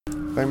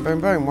Boom,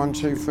 boom, boom. 1,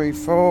 2, 3,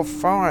 4,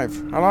 5.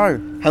 Hello.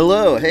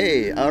 Hello,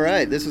 hey, all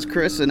right, this is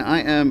Chris, and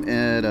I am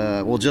at,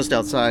 just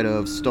outside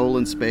of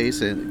Stolen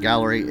Space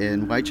Gallery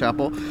in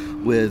Whitechapel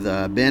with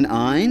Ben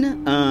Eine,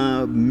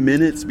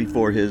 minutes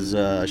before his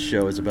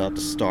show is about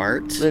to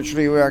start.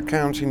 Literally, we are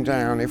counting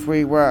down. If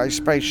we were a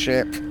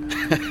spaceship.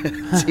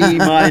 T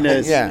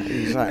minus. Yeah,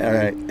 exactly. All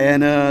right,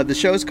 and the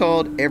show's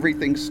called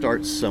Everything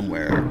Starts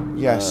Somewhere.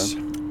 Yes.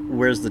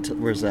 Where's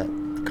that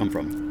come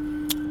from?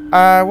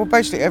 Well,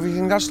 basically,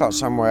 everything does start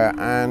somewhere,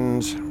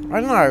 and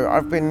I don't know,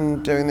 I've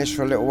been doing this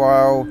for a little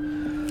while,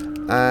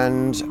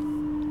 and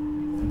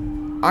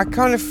I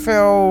kind of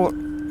feel,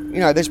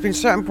 there's been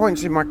certain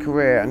points in my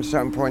career and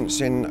certain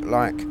points in,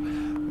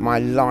 my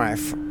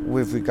life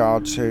with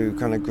regard to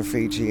kind of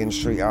graffiti and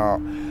street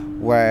art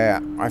where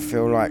I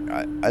feel like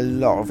a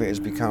lot of it has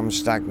become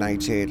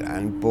stagnated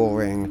and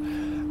boring,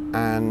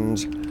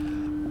 and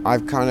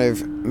I've kind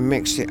of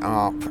mixed it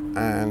up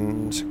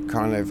and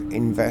kind of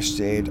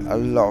invested a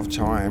lot of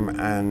time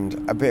and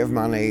a bit of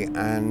money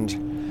and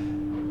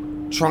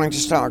trying to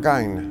start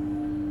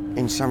again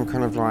in some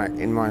kind of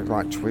in my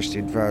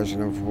twisted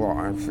version of what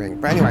I think.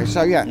 But anyway,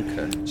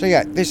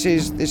 this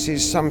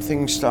is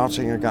something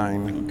starting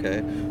again.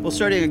 Okay, well,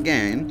 starting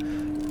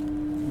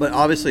again, but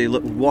obviously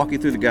walking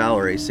through the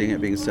gallery, seeing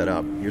it being set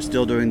up, you're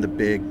still doing the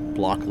big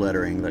block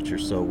lettering that you're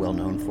so well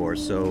known for.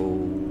 So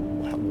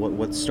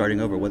what's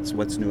starting over?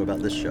 What's new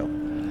about this show?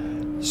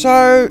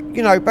 So,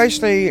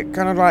 basically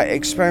kind of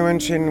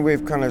experimenting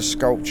with kind of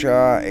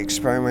sculpture,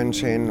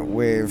 experimenting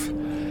with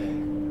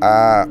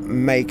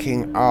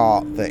making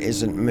art that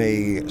isn't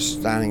me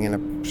standing in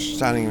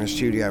a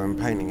studio and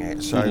painting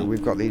it. So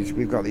we've got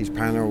these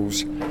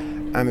panels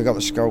and we've got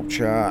the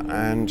sculpture,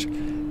 and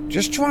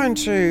just trying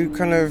to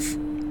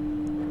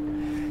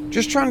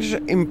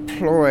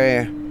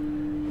employ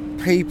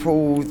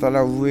people that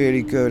are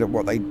really good at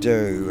what they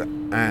do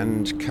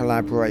and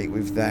collaborate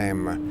with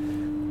them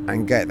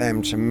and get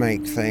them to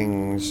make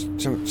things,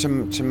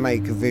 to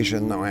make a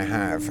vision that I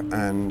have.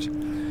 And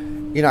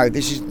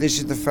this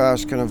is the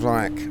first kind of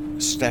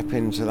step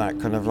into that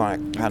kind of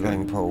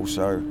paddling pool.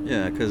 So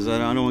yeah, because I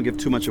don't want to give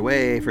too much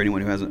away for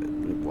anyone who hasn't,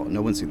 well,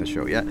 no one's seen the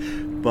show yet,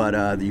 but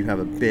you have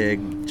a big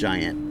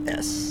giant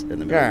S in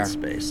the middle of the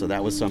space, so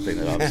that was something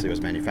that obviously was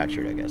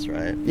manufactured, I guess,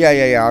 right? Yeah,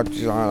 I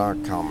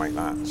can't make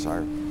that,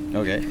 so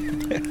okay.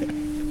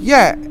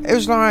 Yeah, it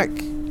was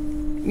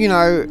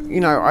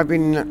I've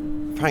been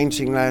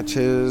painting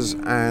letters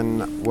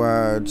and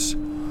words,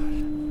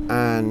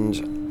 and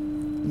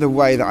the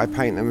way that I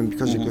paint them, and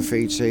because of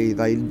graffiti,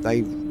 they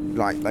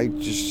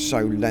just so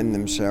lend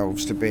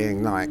themselves to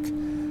being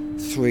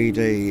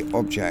 3D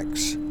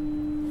objects.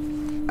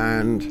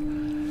 And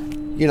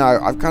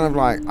I've kind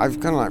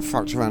of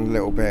fucked around a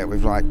little bit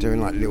with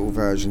doing little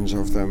versions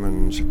of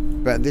them,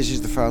 but this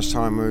is the first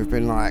time where we've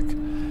been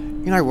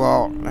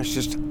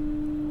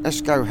let's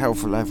go hell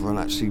for leather and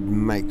actually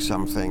make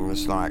something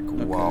that's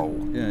whoa.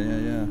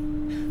 Yeah.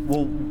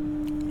 Well,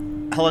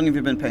 how long have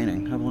you been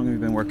painting? How long have you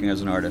been working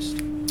as an artist?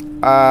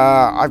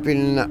 I've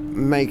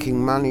been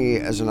making money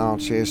as an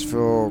artist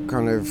for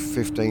kind of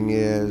 15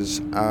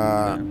 years.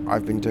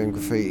 I've been doing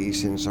graffiti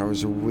since I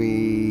was a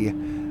wee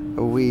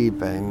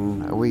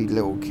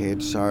little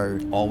kid. So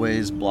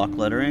always block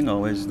lettering,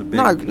 always the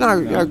big.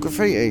 No,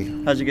 graffiti.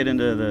 How'd you get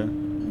into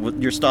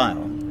your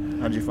style?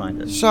 How'd you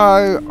find it?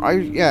 So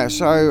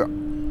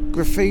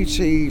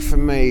graffiti for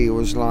me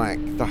was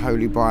the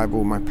Holy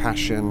Bible, my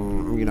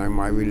passion,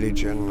 my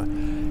religion.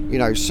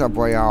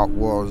 Subway art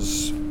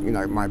was,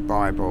 my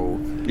Bible.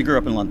 You grew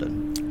up in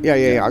London?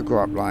 Yeah. I grew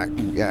up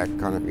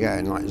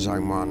in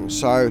Zone 1.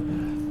 So,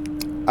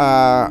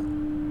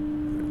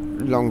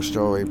 long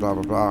story, blah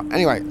blah blah.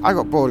 Anyway, I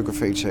got bored of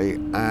graffiti,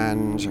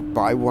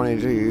 but I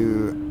wanted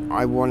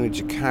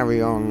to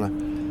carry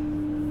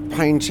on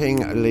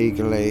painting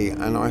illegally,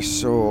 and I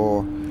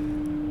saw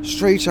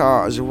street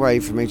art as a way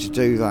for me to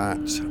do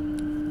that.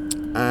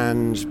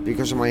 And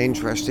because of my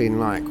interest in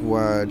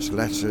words,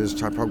 letters,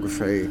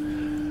 typography,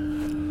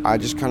 I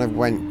just kind of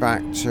went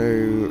back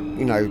to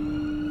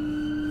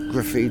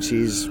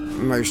graffiti's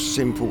most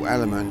simple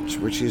element,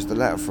 which is the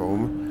letter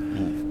form,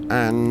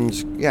 and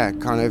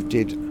kind of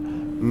did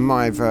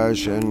my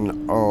version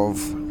of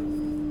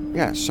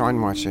sign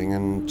writing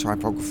and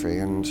typography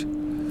and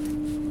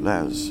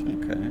letters.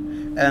 Okay.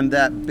 And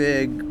that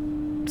big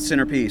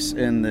centerpiece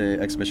in the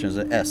exhibition is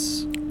an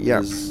S.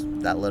 Yeah. Does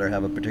that letter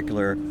have a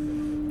particular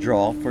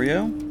draw for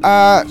you?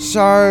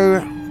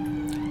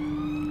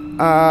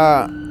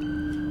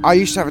 I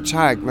used to have a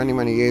tag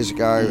many years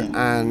ago,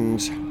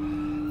 and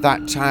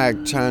that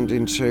tag turned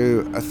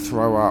into a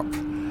throw up,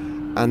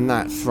 and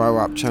that throw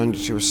up turned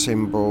into a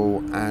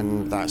symbol,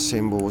 and that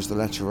symbol was the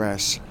letter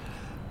S,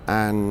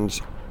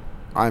 and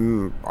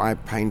I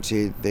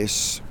painted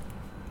this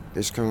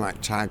kind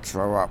of tag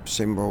throw up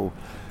symbol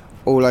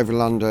all over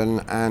London,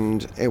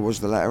 and it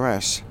was the letter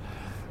S.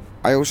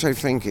 I also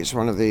think it's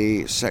one of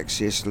the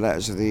sexiest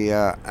letters of the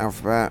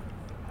alphabet.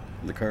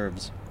 The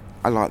curves.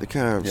 I like the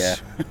curves. Yeah.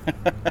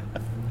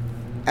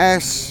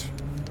 S,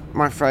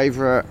 my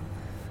favourite.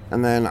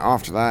 And then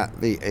after that,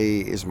 the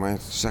E is my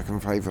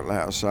second favourite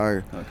letter.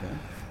 So, Okay.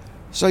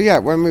 so yeah,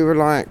 when we were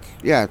like,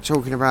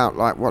 talking about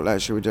like what letter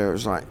should we do, it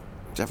was like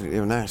definitely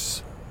an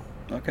S.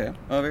 Okay.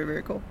 Oh, very,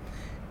 very cool.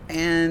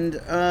 And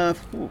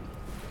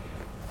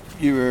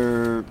you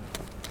were,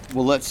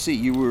 well, let's see.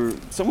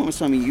 Someone was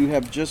telling me you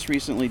have just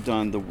recently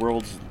done the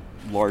world's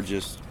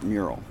largest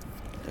mural.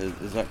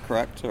 Is that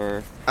correct?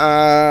 Or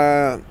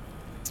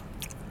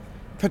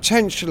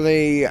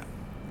potentially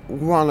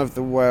one of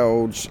the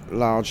world's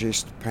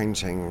largest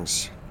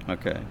paintings.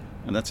 okay.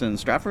 And that's in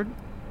Stratford?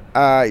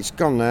 It's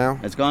gone now.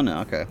 It's gone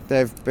now. Okay.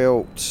 They've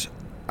built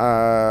something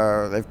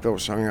over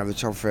the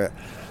top of it.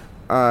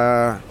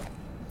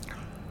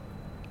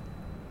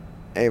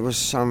 It was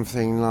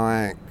something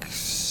like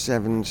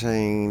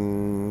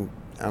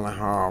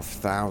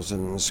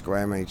 17,500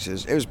 square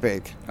meters. It was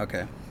big.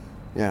 Okay.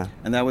 Yeah.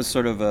 And that was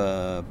sort of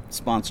a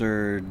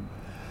sponsored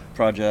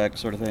project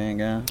sort of thing,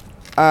 yeah?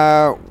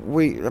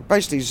 We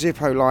basically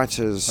Zippo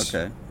lighters.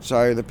 Okay.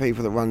 So the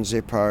people that run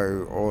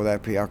Zippo or their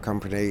PR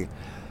company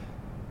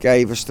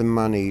gave us the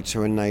money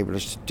to enable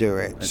us to do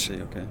it. I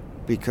see, okay.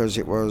 Because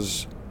I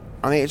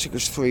think it took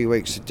us 3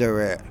 weeks to do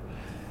it.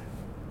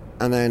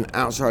 And then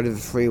outside of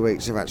the 3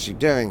 weeks of actually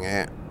doing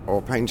it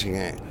or painting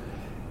it,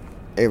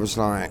 it was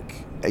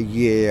like a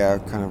year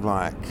kind of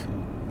like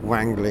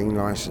wangling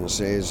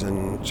licenses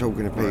and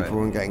talking to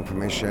people and getting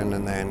permission,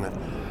 and then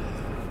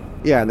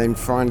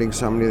finding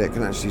somebody that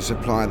can actually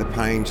supply the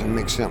paint and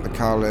mixing up the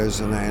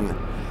colours, and then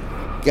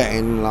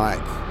getting we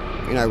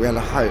had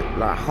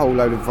a whole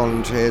load of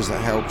volunteers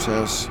that helped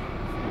us.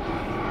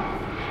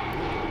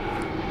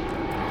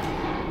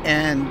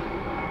 And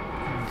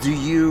do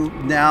you,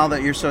 now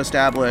that you're so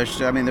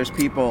established, I mean, there's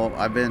people,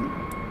 I've been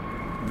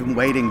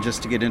waiting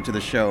just to get into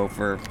the show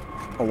for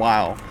a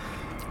while.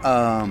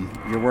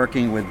 You're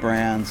working with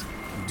brands.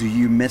 Do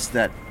you miss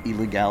that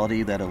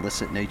illegality, that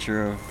illicit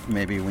nature of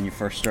maybe when you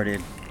first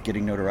started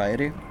getting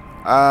notoriety?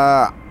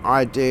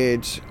 I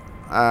did.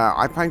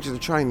 I painted the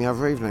train the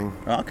other evening.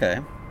 Okay.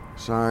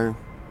 So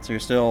you're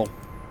still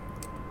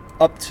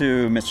up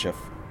to mischief.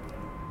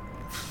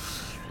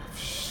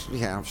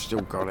 Yeah, I've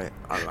still got it.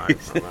 I like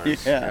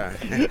it. Yeah.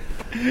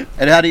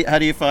 And how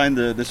do you find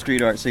the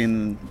street art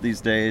scene these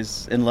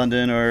days in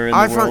London or in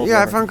the world?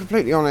 If I'm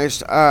completely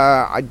honest,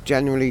 I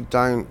genuinely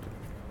don't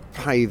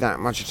pay that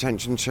much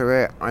attention to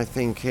it. I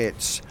think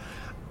it's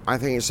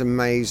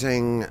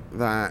amazing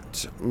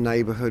that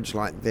neighbourhoods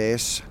like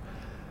this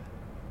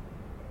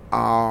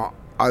are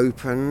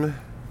open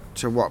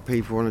to what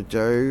people want to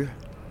do,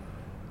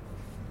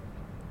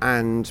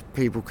 and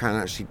people can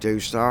actually do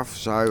stuff.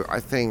 So I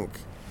think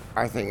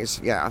it's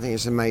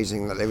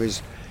amazing that there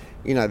is,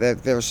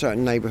 there are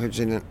certain neighbourhoods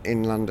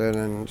in London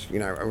and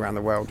around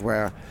the world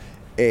where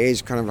it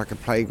is kind of like a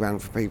playground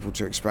for people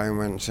to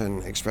experiment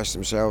and express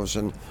themselves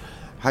and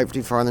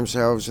hopefully find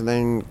themselves and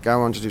then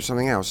go on to do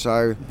something else.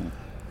 So,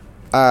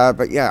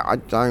 but yeah, I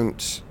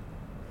don't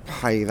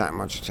pay that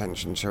much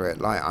attention to it.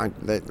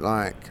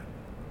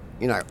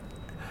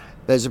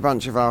 There's a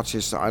bunch of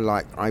artists that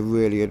I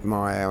really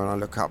admire and I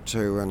look up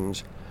to,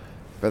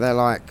 but they're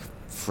like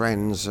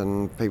friends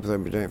and people that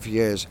have been doing it for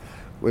years.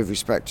 With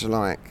respect to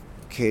like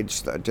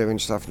kids that are doing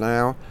stuff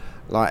now,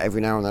 like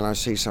every now and then I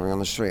see something on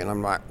the street and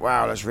I'm like,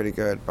 wow, that's really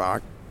good, but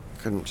I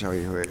couldn't tell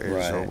you who it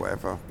is or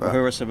whatever. But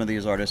who are some of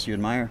these artists you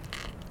admire?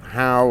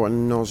 How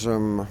and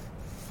Nozum,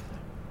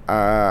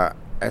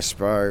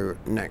 Espo,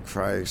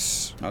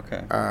 Neckface,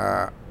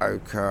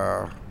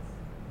 Oka,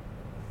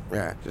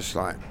 yeah, just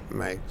like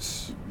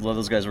mates. Well,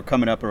 those guys were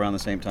coming up around the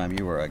same time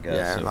you were, I guess.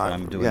 Yeah, if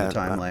I'm doing the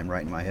timeline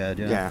right in my head.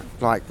 Yeah,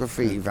 like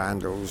graffiti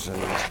vandals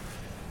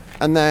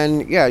and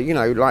then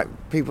like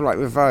people like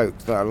Revoke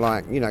that are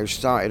like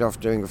started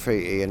off doing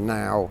graffiti and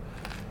now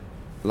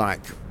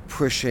like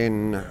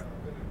pushing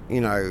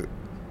the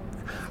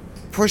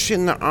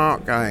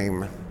art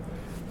game,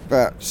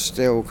 but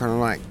still kind of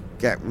like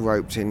get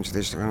roped into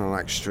this kind of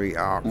like street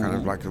art kind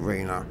of like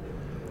arena.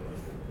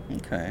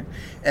 Okay.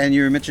 And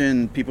you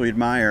mentioned people you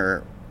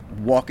admire.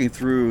 Walking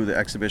through the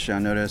exhibition, I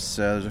noticed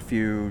there's a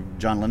few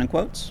John Lennon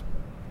quotes.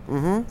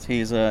 Mm-hmm.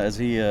 Is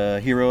he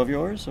a hero of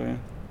yours? Or?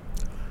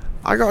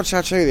 I got a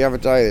tattoo the other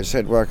day that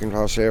said "Working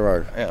Class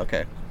Hero." Yeah.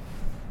 Okay.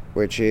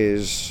 Which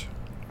is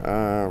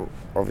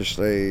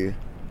obviously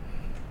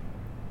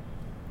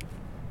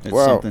it's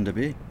something to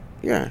be.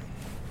 Yeah.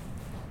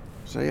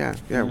 So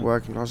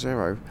working class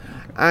hero,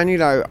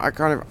 and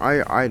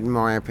I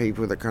admire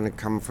people that kind of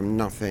come from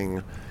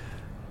nothing,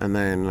 and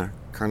then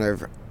kind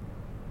of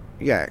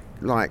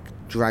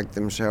drag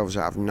themselves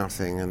out of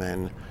nothing, and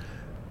then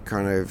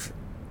kind of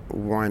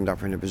wind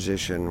up in a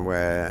position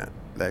where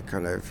they're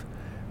kind of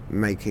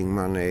making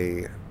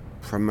money,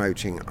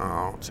 promoting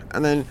art,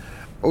 and then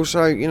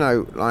also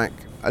like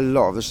a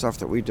lot of the stuff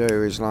that we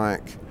do is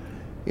like,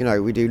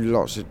 we do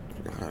lots of.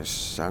 It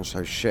sounds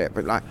so shit,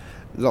 but like.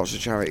 Lots of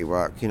charity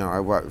work, I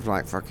work with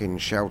like fucking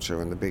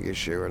Shelter and The Big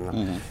Issue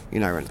and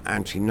and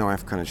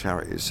anti-knife kind of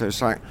charities. So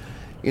it's like,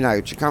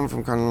 to come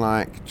from kind of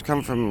like a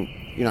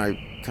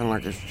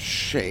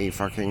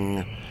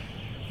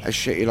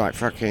shitty like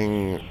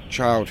fucking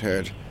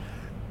childhood,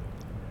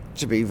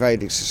 to be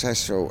vaguely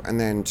successful, and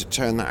then to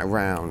turn that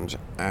around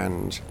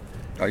and.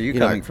 Are you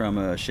coming from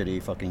a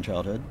shitty fucking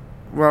childhood?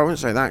 Well, I wouldn't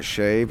say that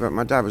shitty, but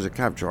my dad was a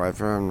cab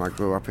driver, and I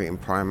grew up eating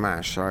pie and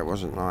mash, so it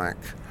wasn't like.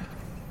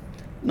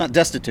 Not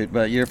destitute,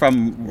 but you're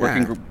from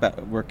working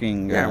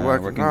working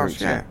class,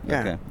 groups.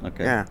 Yeah.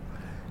 Okay.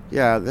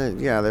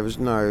 There was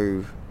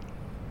no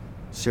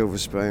silver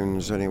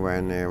spoons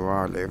anywhere near where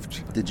I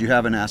lived. Did you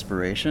have an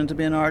aspiration to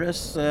be an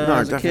artist No,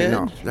 as a definitely kid?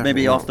 not, definitely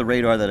Maybe not. off the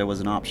radar that it was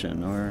an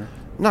option, or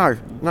No,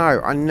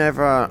 I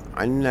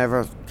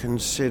never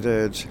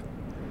considered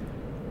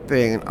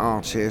being an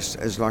artist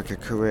as like a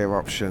career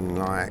option,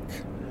 like,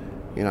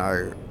 you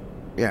know,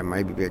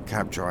 maybe be a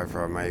cab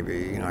driver, maybe,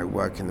 you know,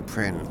 work in the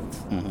print.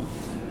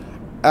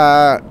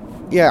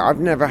 I've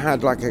never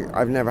had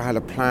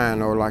a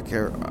plan or like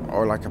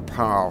a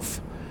path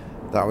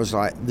that was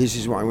like, this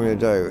is what I'm going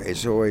to do.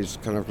 It's always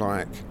kind of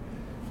like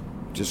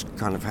just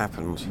kind of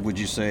happened. would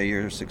you say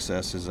your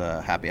success is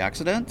a happy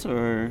accident,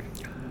 or?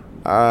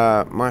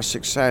 My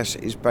success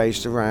is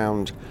based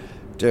around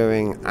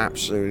doing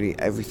absolutely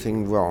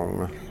everything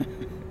wrong.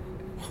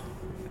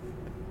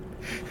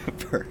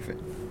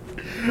 Perfect.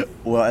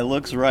 Well, it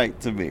looks right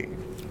to me.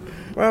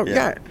 Well,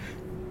 yeah.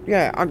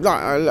 I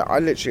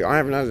literally, I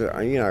haven't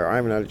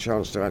had a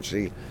chance to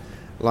actually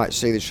like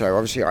see the show.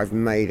 Obviously, I've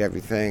made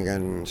everything,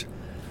 and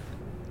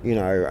you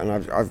know, and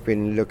I've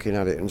been looking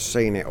at it and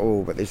seen it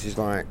all. But this is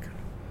like,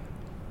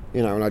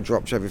 you know, and I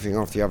dropped everything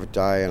off the other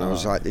day, and I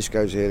was like, this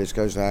goes here, this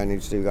goes there, I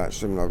need to do that,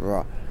 something like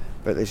that.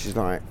 But this is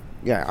like,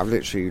 I've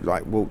literally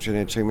like walked in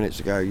here 2 minutes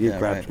ago. You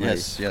grabbed me.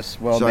 Yes.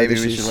 Well, So maybe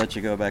this we is- should let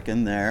you go back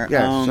in there.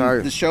 Yeah,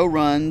 so- the show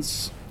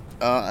runs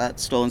at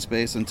Stolen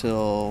Space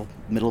until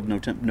middle of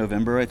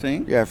November, I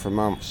think. Yeah, for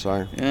months.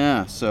 So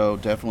Yeah, so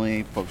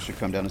definitely folks should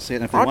come down and see it.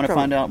 And if they I'd want to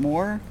come- find out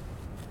more,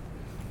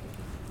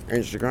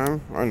 Instagram,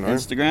 I don't know.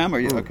 Instagram, are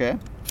you okay?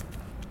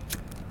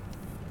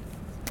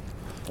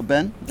 Well,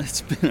 Ben,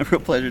 it's been a real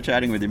pleasure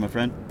chatting with you, my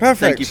friend. Perfect.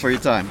 Thank you for your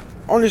time.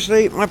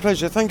 Honestly, my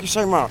pleasure. Thank you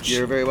so much.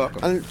 You're very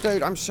welcome. And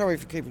dude, I'm sorry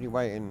for keeping you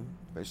waiting.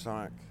 But it's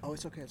like. Oh,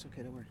 it's okay.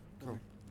 Don't worry.